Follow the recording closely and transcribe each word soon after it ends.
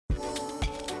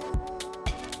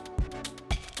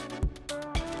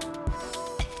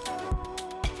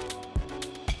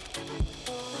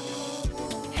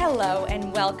Hello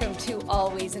and welcome to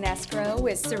Always in Escrow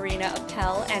with Serena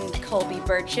Appel and Colby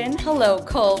Burchin. Hello,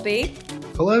 Colby.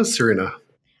 Hello, Serena.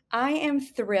 I am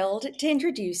thrilled to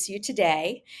introduce you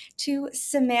today to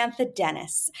Samantha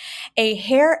Denis, a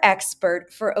hair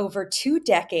expert for over 2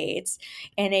 decades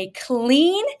and a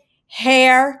clean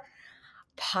hair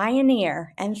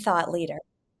pioneer and thought leader.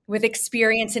 With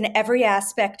experience in every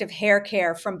aspect of hair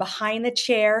care, from behind the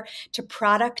chair to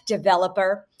product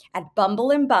developer at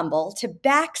Bumble and Bumble to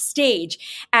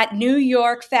backstage at New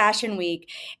York Fashion Week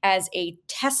as a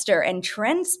tester and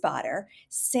trend spotter,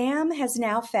 Sam has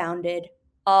now founded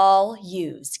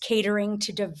allyoos, catering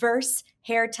to diverse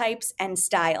hair types and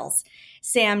styles.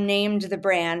 Sam named the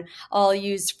brand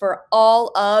allyoos for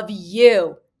all of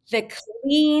you, the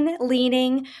clean,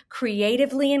 leaning,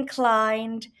 creatively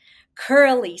inclined,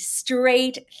 curly,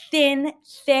 straight, thin,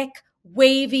 thick,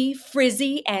 wavy,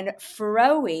 frizzy, and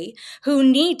froey who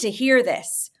need to hear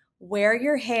this. Wear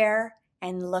your hair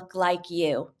and look like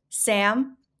you.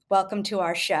 Sam, welcome to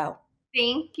our show.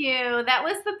 Thank you. That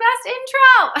was the best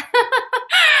intro.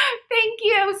 Thank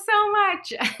you so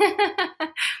much.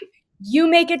 You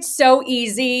make it so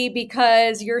easy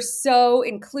because you're so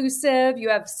inclusive. You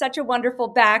have such a wonderful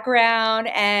background,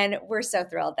 and we're so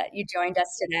thrilled that you joined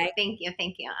us today. Thank you.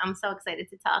 I'm so excited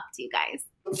to talk to you guys.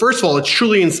 First of all, it's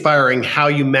truly inspiring how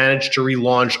you managed to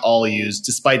relaunch allyoos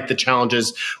despite the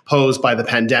challenges posed by the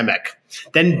pandemic.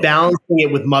 Then balancing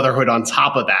it with motherhood on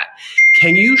top of that.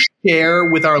 Can you share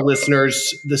with our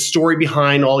listeners the story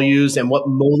behind allyoos and what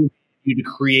motivated you to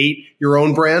create your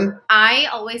own brand? I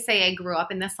always say I grew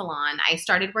up in the salon. I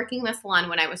started working in the salon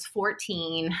when I was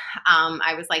 14.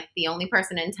 I was like the only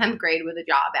person in 10th grade with a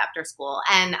job after school.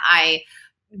 And I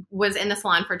was in the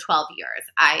salon for 12 years.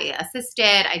 I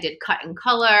assisted, I did cut and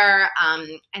color.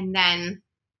 And then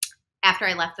after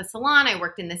I left the salon, I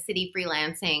worked in the city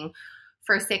freelancing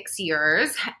for 6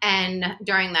 years. And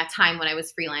during that time when I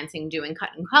was freelancing doing cut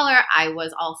and color, I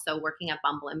was also working at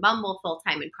Bumble and Bumble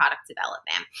full-time in product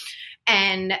development.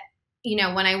 And you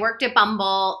know, when I worked at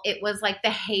Bumble, it was like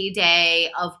the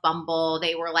heyday of Bumble.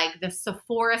 They were like the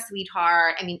Sephora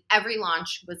sweetheart. I mean, every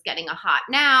launch was getting a hot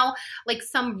now, like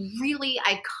some really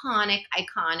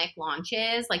iconic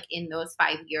launches, like in those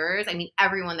 5 years. I mean,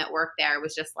 everyone that worked there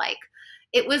was just like,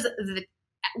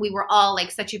 we were all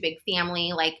like such a big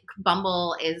family. Like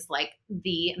Bumble is like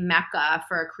the mecca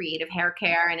for creative hair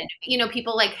care. And, you know,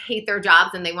 people like hate their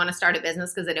jobs and they want to start a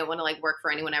business because they don't want to like work for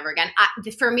anyone ever again.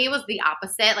 For me, it was the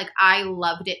opposite. Like I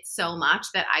loved it so much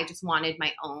that I just wanted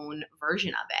my own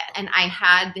version of it. And I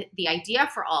had the idea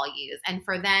for allyoos. And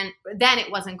for then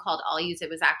it wasn't called allyoos. It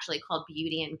was actually called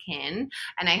Beauty and Kin.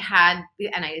 And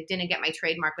I didn't get my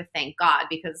trademark, but thank God,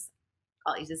 because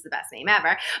allyoos is the best name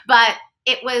ever. But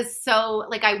it was so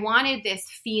like I wanted this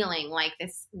feeling, like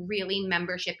this really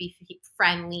membership-y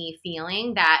friendly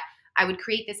feeling that I would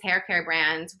create this hair care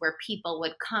brand where people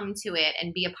would come to it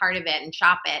and be a part of it and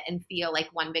shop it and feel like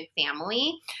one big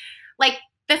family, like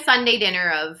the Sunday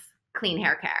dinner of clean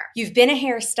hair care. You've been a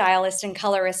hairstylist and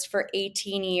colorist for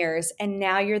 18 years, and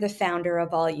now you're the founder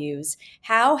of allyoos.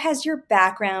 How has your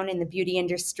background in the beauty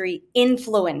industry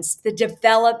influenced the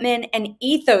development and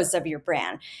ethos of your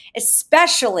brand,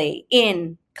 especially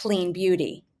in clean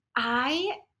beauty?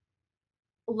 I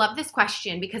love this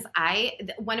question because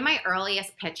one of my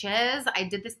earliest pitches, I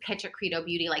did this pitch at Credo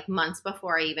Beauty like months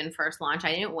before I even first launched.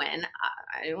 I didn't win,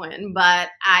 but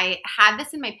I had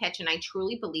this in my pitch and I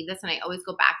truly believe this. And I always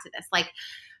go back to this, like,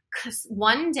 because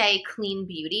one day clean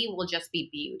beauty will just be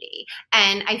beauty.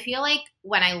 And I feel like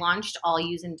when I launched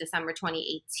allyoos in December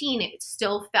 2018, it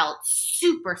still felt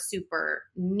super, super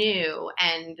new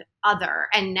and other.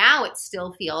 And now it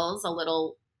still feels a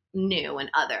little new and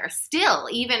other still,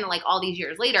 even like all these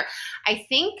years later. I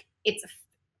think it's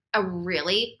a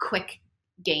really quick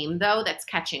game though that's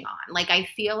catching on. Like I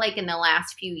feel like in the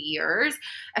last few years,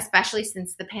 especially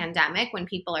since the pandemic, when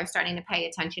people are starting to pay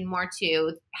attention more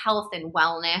to health and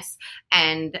wellness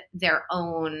and their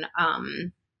own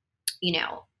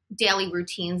daily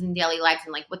routines and daily lives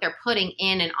and like what they're putting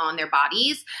in and on their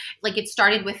bodies. Like it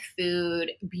started with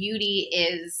food. Beauty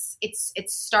it's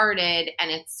started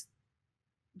and it's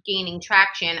gaining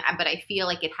traction, but I feel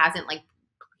like it hasn't like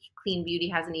clean beauty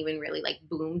hasn't even really like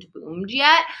boomed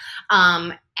yet.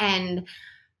 And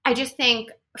I just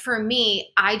think for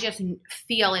me, I just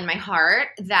feel in my heart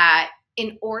that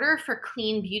in order for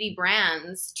clean beauty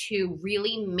brands to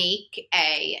really make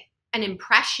an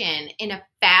impression in a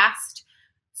fast,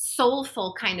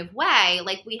 soulful kind of way,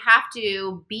 like we have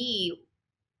to be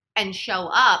and show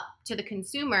up to the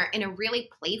consumer in a really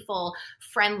playful,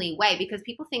 friendly way, because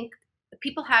people think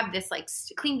people have this like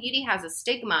clean beauty has a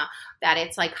stigma that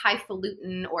it's like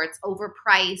highfalutin or it's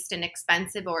overpriced and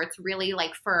expensive, or it's really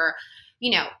like for,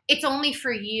 it's only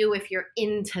for you if you're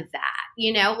into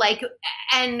that, like,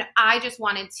 and I just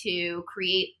wanted to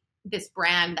create this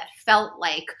brand that felt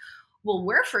like, well,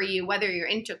 we're for you, whether you're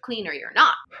into clean or you're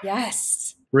not.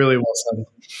 Yes. Really well said.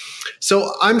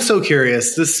 So I'm so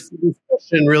curious. This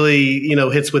question really,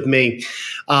 hits with me.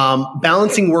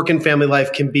 Balancing work and family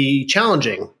life can be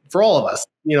challenging for all of us,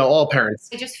 all parents.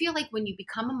 I just feel like when you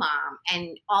become a mom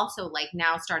and also like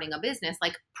now starting a business,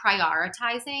 like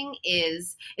prioritizing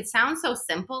it sounds so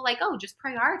simple, like, oh, just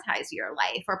prioritize your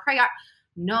life or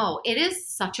No, it is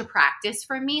such a practice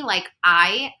for me. Like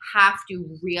I have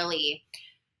to really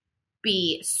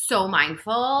be so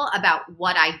mindful about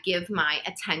what I give my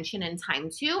attention and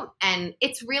time to. And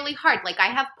it's really hard. Like I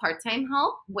have part-time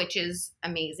help, which is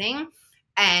amazing.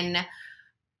 And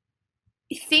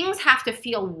things have to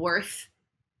feel worth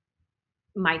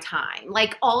my time.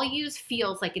 Like allyoos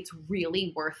feels like it's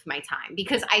really worth my time,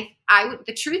 because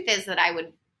the truth is that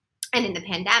and in the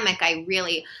pandemic, I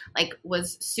really like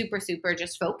was super, super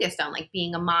just focused on like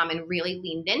being a mom and really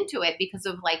leaned into it because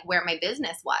of like where my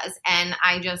business was. And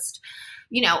I just,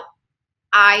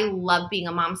 I love being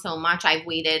a mom so much. I've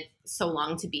waited so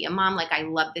long to be a mom. Like I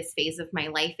love this phase of my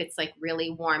life. It's like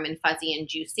really warm and fuzzy and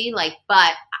juicy. Like,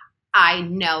 but I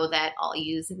know that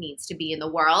allyoos needs to be in the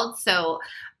world. So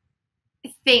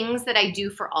things that I do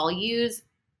for allyoos,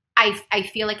 I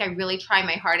feel like I really try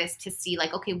my hardest to see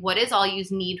like, okay, what does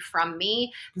allyoos need from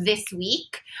me this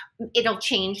week? It'll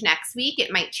change next week.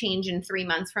 It might change in 3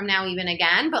 months from now, even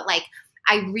again. But like,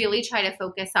 I really try to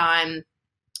focus on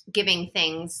giving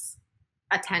things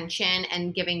attention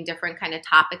and giving different kind of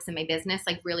topics in my business,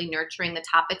 like really nurturing the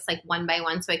topics like one by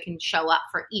one so I can show up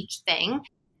for each thing.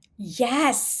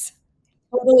 Yes.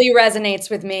 Totally resonates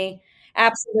with me.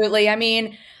 Absolutely. I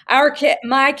mean,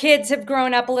 my kids have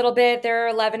grown up a little bit. They're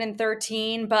 11 and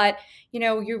 13, but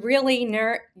you're really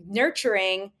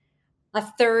nurturing a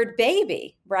third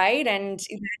baby, right? And that's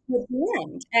at the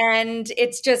end. And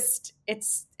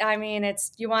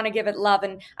you want to give it love.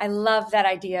 And I love that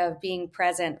idea of being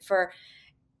present for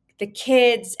the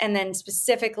kids and then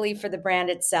specifically for the brand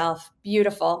itself.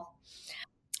 Beautiful.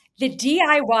 The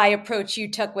DIY approach you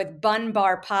took with Bun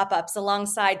Bar pop-ups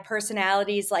alongside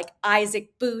personalities like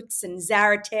Isaac Boots and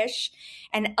Zaratish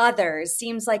and others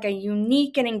seems like a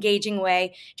unique and engaging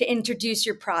way to introduce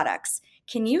your products.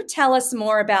 Can you tell us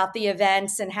more about the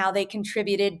events and how they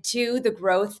contributed to the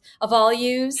growth of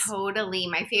allyoos? Totally.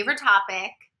 My favorite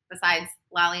topic, besides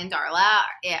Lally and Darla,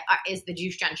 is the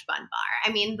Juice Drenched Bun Bar.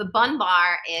 I mean, the Bun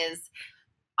Bar is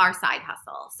our side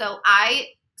hustle. So I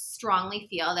strongly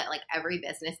feel that like every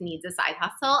business needs a side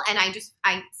hustle. And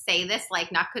I say this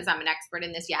like not because I'm an expert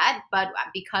in this yet, but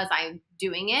because I'm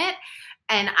doing it.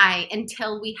 And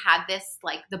until we had this,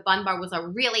 like the Bun Bar was a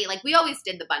really, like we always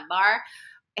did the Bun Bar,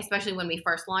 especially when we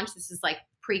first launched. This is like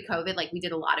pre-COVID, like we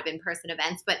did a lot of in-person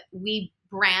events, but we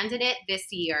branded it this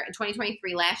year in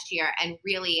 2023 last year and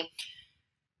really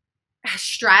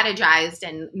strategized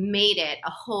and made it a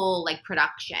whole like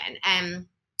production. And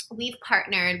we've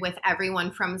partnered with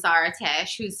everyone from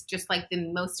Zaratish, who's just like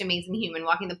the most amazing human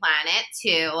walking the planet,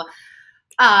 to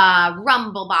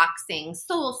Rumble Boxing,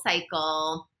 Soul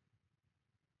Cycle,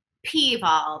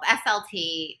 P-Evolve,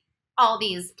 SLT, all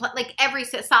these, like every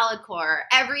Solid Core,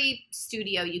 every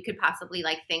studio you could possibly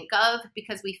like think of,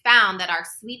 because we found that our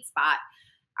sweet spot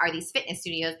are these fitness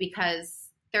studios because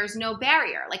there's no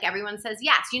barrier. Like everyone says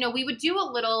yes. We would do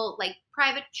a little like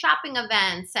private shopping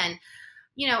events and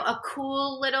a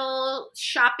cool little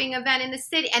shopping event in the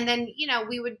city. And then,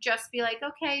 we would just be like,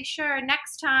 okay, sure,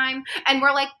 next time. And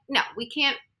we're like, no, we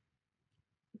can't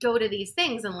go to these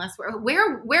things unless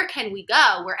where can we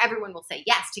go where everyone will say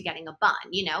yes to getting a bun,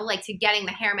 like to getting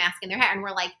the hair mask in their hair. And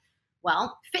we're like,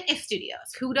 well, fitness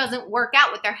studios, who doesn't work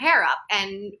out with their hair up?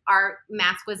 And our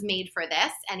mask was made for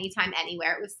this, anytime,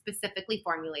 anywhere. It was specifically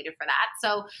formulated for that.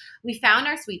 So we found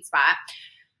our sweet spot.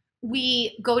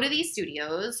 We go to these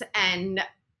studios and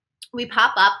we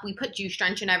pop up, we put juice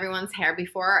drench in everyone's hair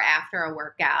before or after a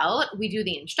workout. We do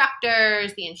the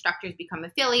instructors become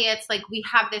affiliates. Like we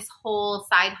have this whole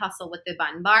side hustle with the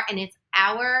Bun Bar, and it's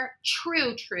our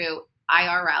true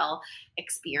IRL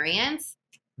experience.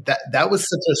 That was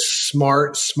such a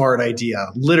smart idea.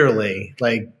 Literally,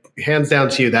 like hands down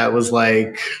to you, that was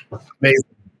like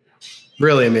amazing.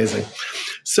 Really amazing.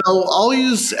 So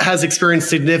allyoos has experienced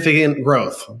significant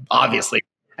growth, obviously.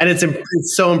 And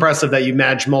it's so impressive that you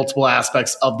manage multiple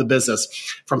aspects of the business,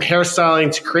 from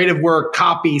hairstyling to creative work,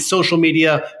 copy, social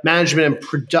media, management,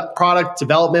 and product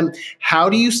development. How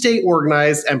do you stay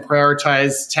organized and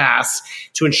prioritize tasks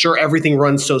to ensure everything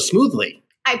runs so smoothly?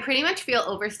 I pretty much feel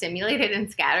overstimulated and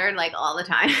scattered like all the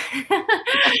time.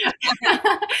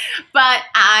 But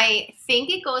I think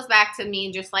it goes back to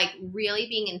me just like really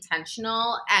being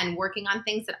intentional and working on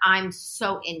things that I'm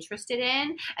so interested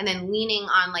in, and then leaning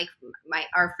on like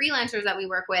our freelancers that we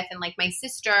work with, and like my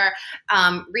sister,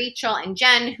 Rachel and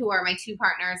Jen, who are my two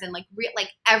partners, and like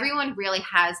everyone really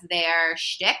has their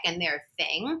shtick and their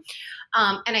thing.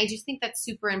 And I just think that's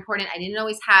super important. I didn't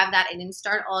always have that. I didn't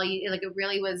start like it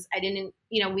really was, it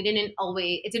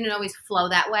didn't always flow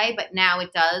that way, but now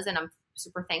it does. And I'm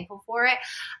super thankful for it.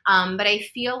 But I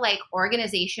feel like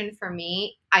organization for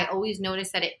me, I always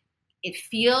notice that it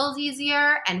feels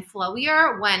easier and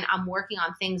flowier when I'm working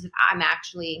on things that I'm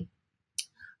actually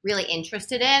really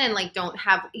interested in, and like don't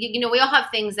have, we all have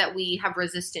things that we have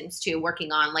resistance to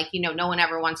working on. Like, no one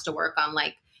ever wants to work on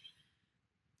like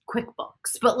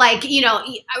QuickBooks, but like,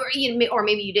 or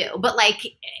maybe you do, but like,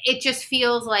 it just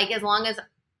feels like as long as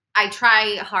I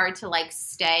try hard to like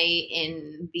stay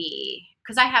in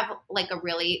because I have like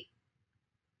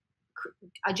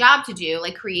a job to do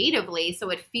like creatively.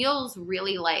 So it feels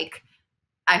really like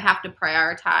I have to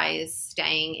prioritize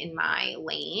staying in my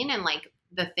lane, and like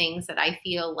the things that I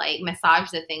feel like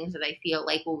massage the things that I feel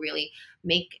like will really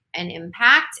make an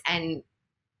impact and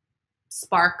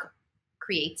spark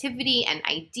creativity and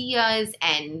ideas,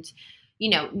 and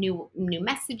new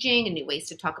messaging and new ways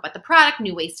to talk about the product,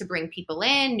 new ways to bring people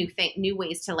in, new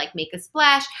ways to like make a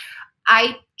splash.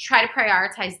 I try to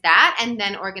prioritize that, and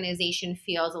then organization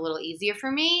feels a little easier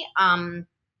for me.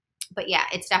 But yeah,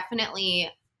 it's definitely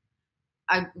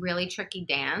a really tricky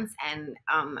dance, and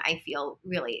I feel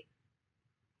really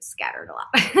scattered a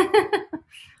lot.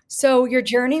 So your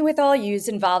journey with allyoos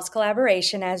involves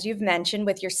collaboration, as you've mentioned,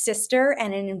 with your sister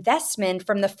and an investment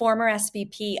from the former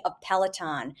SVP of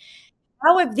Peloton.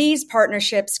 How have these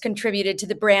partnerships contributed to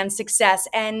the brand's success,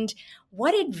 and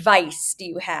what advice do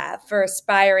you have for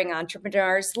aspiring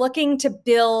entrepreneurs looking to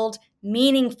build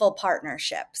meaningful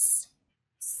partnerships?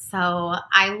 So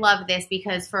I love this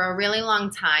because for a really long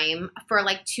time, for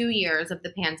like 2 years of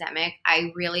the pandemic,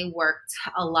 I really worked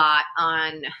a lot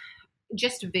on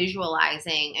just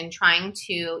visualizing and trying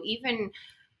to even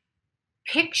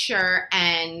picture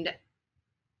and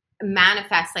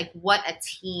manifest like what a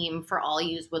team for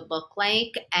allyoos would look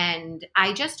like. And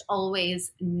I just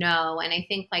always know, and I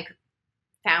think like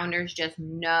founders just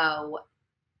know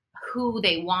who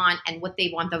they want and what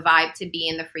they want the vibe to be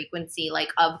and the frequency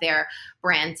like of their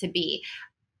brand to be.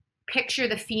 Picture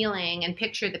the feeling and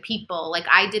picture the people. Like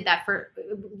I did that for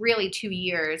really 2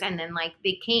 years, and then like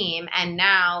they came, and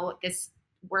now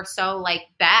we're so like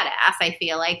badass. I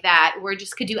feel like that we're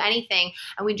just could do anything,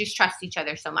 and we just trust each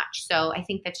other so much. So I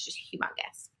think that's just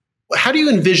humongous. How do you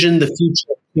envision the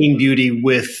future of clean beauty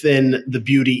within the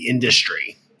beauty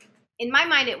industry? In my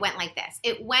mind, it went like this.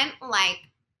 It went like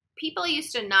people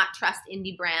used to not trust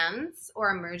indie brands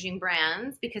or emerging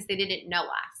brands because they didn't know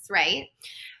us, right?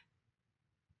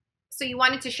 So you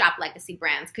wanted to shop legacy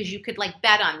brands because you could like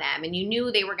bet on them, and you knew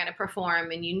they were going to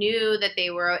perform, and you knew that they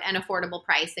were an affordable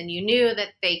price, and you knew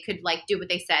that they could like do what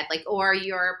they said, like, or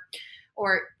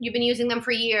you've been using them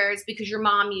for years because your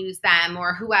mom used them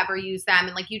or whoever used them.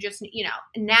 And like, you just,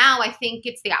 now I think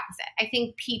it's the opposite. I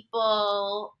think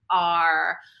people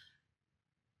are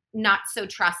not so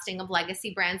trusting of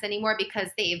legacy brands anymore because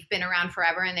they've been around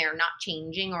forever and they're not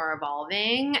changing or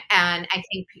evolving. And I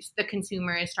think the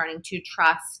consumer is starting to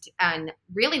trust and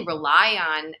really rely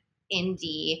on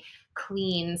indie,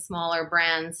 clean, smaller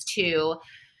brands to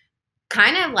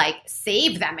kind of like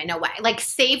save them in a way, like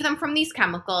save them from these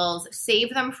chemicals,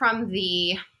 save them from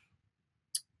the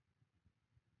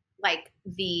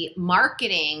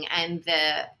marketing and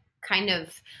the kind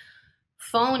of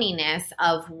phoniness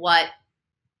of what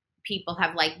people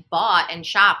have like bought and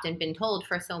shopped and been told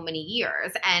for so many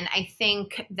years. And I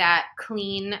think that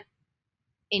clean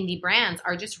indie brands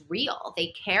are just real.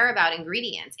 They care about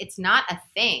ingredients. It's not a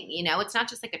thing, it's not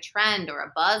just like a trend or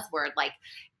a buzzword. Like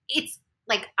it's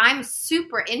like, I'm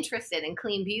super interested in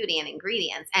clean beauty and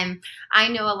ingredients. And I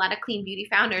know a lot of clean beauty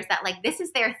founders that like, this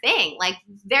is their thing. Like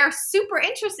they're super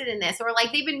interested in this, or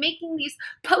like they've been making these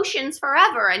potions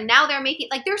forever. And now they're making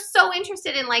like, they're so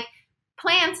interested in like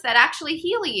plants that actually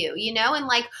heal you, and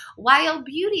like wild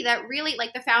beauty that really,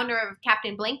 like the founder of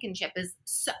Captain Blankenship is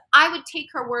so, I would take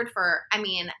her word for,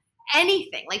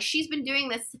 anything. Like she's been doing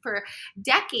this for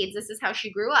decades. This is how she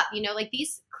grew up, like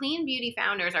these clean beauty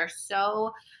founders are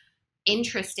so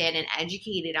interested and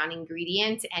educated on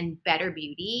ingredients and better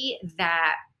beauty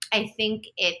that I think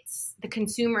the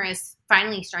consumer is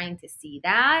finally starting to see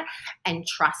that and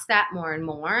trust that more and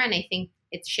more. And I think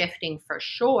it's shifting for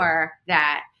sure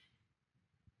that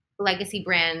legacy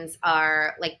brands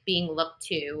are like being looked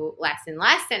to less and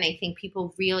less. And I think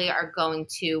people really are going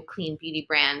to clean beauty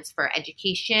brands for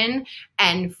education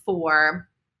and for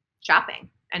shopping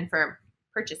and for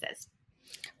purchases.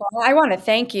 Well, I want to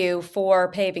thank you for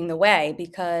paving the way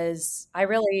because I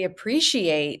really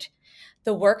appreciate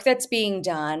the work that's being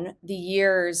done, the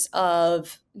years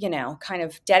of, kind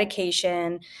of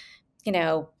dedication,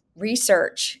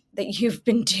 research that you've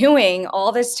been doing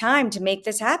all this time to make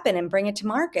this happen and bring it to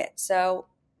market. So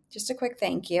just a quick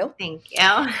thank you. Thank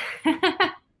you.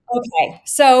 Okay.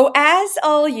 So as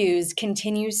allyoos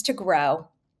continues to grow,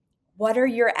 what are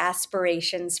your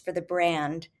aspirations for the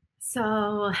brand?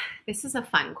 So this is a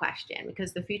fun question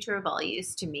because the future of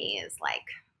allyoos to me is like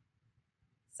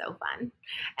so fun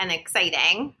and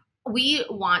exciting. We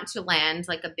want to land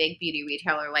like a big beauty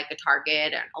retailer like a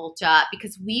Target and Ulta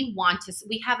because we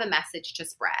have a message to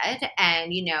spread,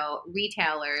 and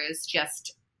retailers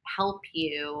just help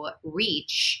you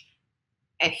reach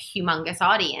a humongous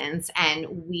audience. And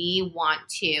we want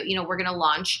to, we're going to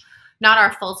launch not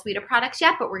our full suite of products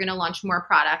yet, but we're going to launch more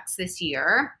products this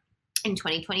year in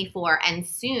 2024, and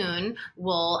soon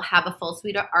we'll have our full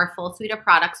suite of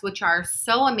products, which are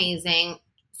so amazing,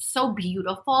 so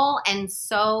beautiful, and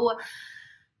so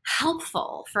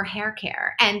helpful for hair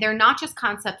care. And they're not just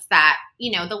concepts that,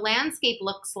 the landscape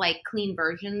looks like clean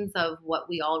versions of what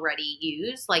we already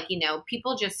use. Like,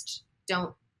 people just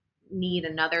don't need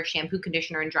another shampoo,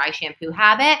 conditioner, and dry shampoo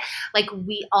habit. Like,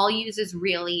 we allyoos is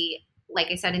really, like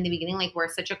I said in the beginning, like we're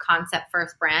such a concept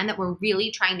first brand that we're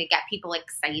really trying to get people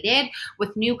excited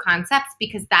with new concepts,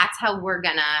 because that's how we're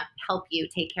going to help you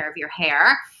take care of your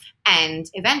hair and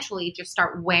eventually just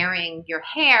start wearing your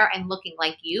hair and looking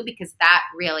like you, because that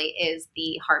really is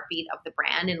the heartbeat of the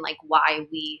brand and like why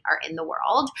we are in the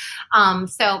world.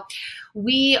 So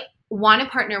we want to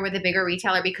partner with a bigger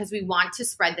retailer because we want to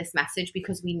spread this message,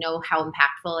 because we know how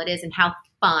impactful it is and how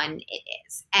fun it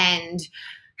is, and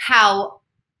how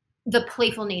the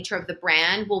playful nature of the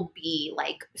brand will be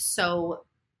like so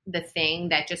the thing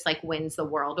that just like wins the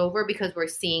world over, because we're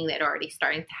seeing that already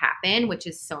starting to happen, which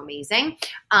is so amazing.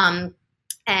 And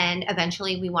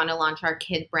eventually we want to launch our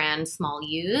kid brand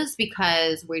Smallyoos,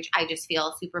 because I just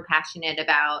feel super passionate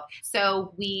about.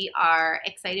 So we are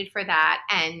excited for that.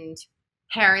 And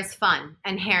hair is fun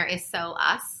and hair is so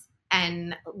us.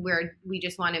 And we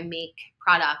just want to make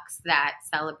products that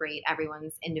celebrate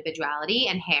everyone's individuality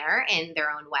and hair in their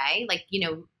own way. Like,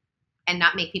 and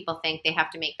not make people think they have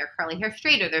to make their curly hair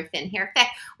straight or their thin hair thick.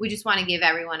 We just want to give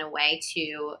everyone a way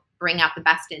to bring out the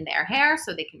best in their hair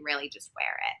so they can really just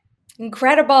wear it.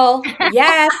 Incredible.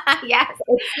 Yes. Yes.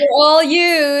 It's for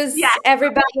allyoos, yes.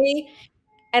 Everybody.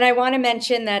 And I want to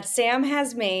mention that Sam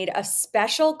has made a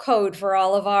special code for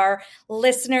all of our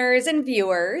listeners and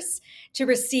viewers to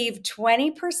receive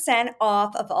 20%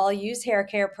 off of allyoos hair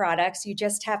care products. You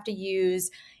just have to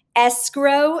use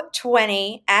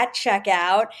escrow20 at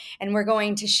checkout, and we're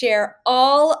going to share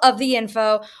all of the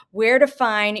info, where to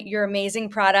find your amazing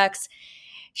products.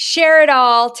 Share it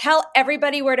all. Tell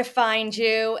everybody where to find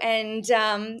you, and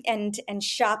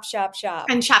shop.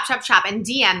 And shop. And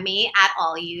DM me at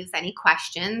allyoos any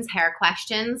questions, hair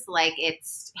questions. Like,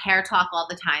 it's hair talk all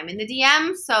the time in the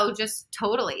DM. So just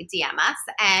totally DM us.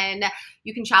 And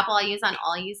you can shop allyoos on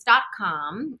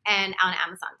allyoos.com and on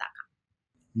amazon.com.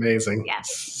 Amazing.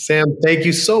 Yes. Sam, thank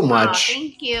you so much.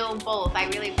 Thank you both. I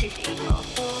really appreciate you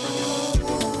both.